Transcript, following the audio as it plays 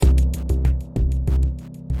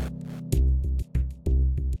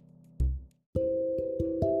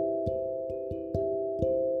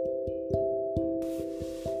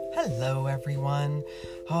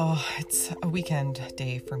Oh, it's a weekend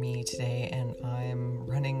day for me today, and I'm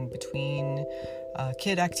running between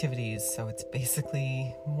kid activities, so it's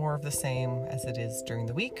basically more of the same as it is during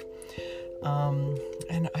the week.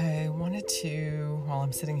 And I wanted to, while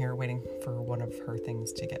I'm sitting here waiting for one of her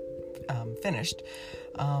things to get finished,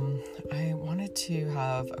 I wanted to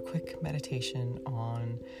have a quick meditation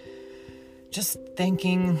on just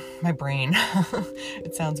thanking my brain.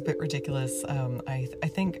 It sounds a bit ridiculous. I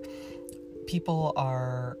think people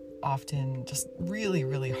are often just really,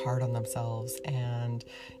 really hard on themselves, and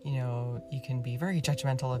you can be very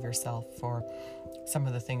judgmental of yourself for some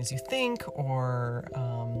of the things you think, or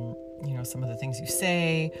some of the things you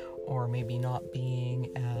say, or maybe not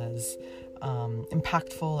being as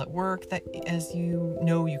impactful at work that as you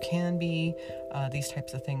can be, these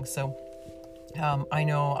types of things. So I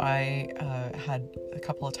know I had a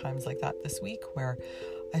couple of times like that this week where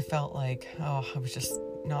I felt like I was just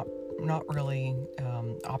not really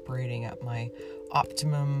operating at my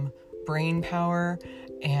optimum brain power,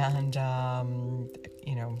 and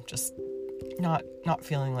just not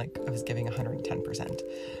feeling like I was giving 110%,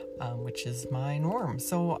 which is my norm.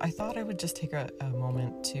 So I thought I would just take a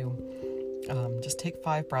moment to just take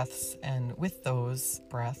 5 breaths, and with those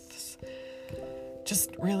breaths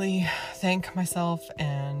just really thank myself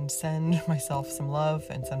and send myself some love,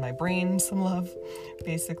 and send my brain some love,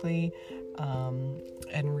 basically,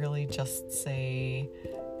 and really just say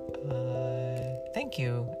thank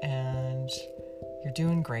you, and you're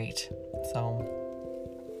doing great. So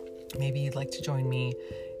maybe you'd like to join me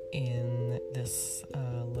in this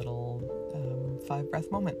little 5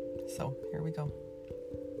 breath moment. So here we go.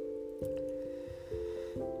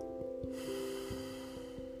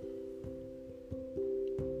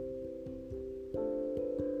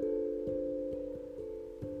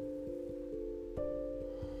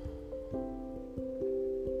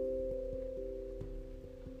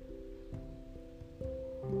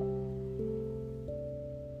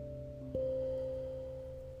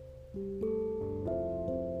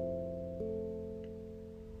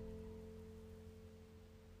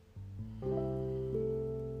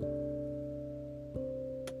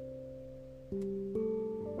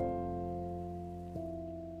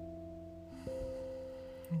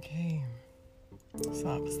 Okay, so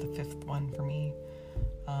that was the 5th one for me,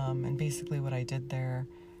 and basically what I did there,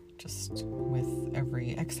 just with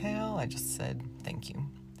every exhale, I just said thank you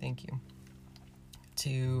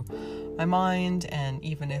to my mind, and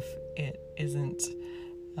even if it isn't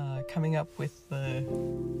coming up with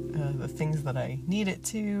the things that I need it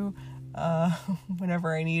to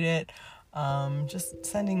whenever I need it, just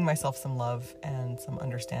sending myself some love and some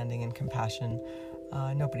understanding and compassion.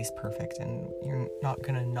 Nobody's perfect, and you're not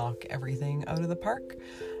gonna knock everything out of the park.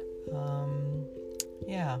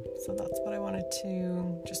 So that's what I wanted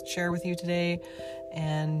to just share with you today,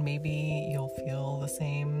 and maybe you'll feel the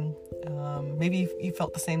same. Maybe you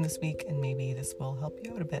felt the same this week, and maybe this will help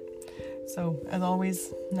you out a bit. So as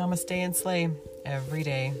always, namaste and slay every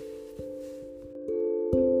day.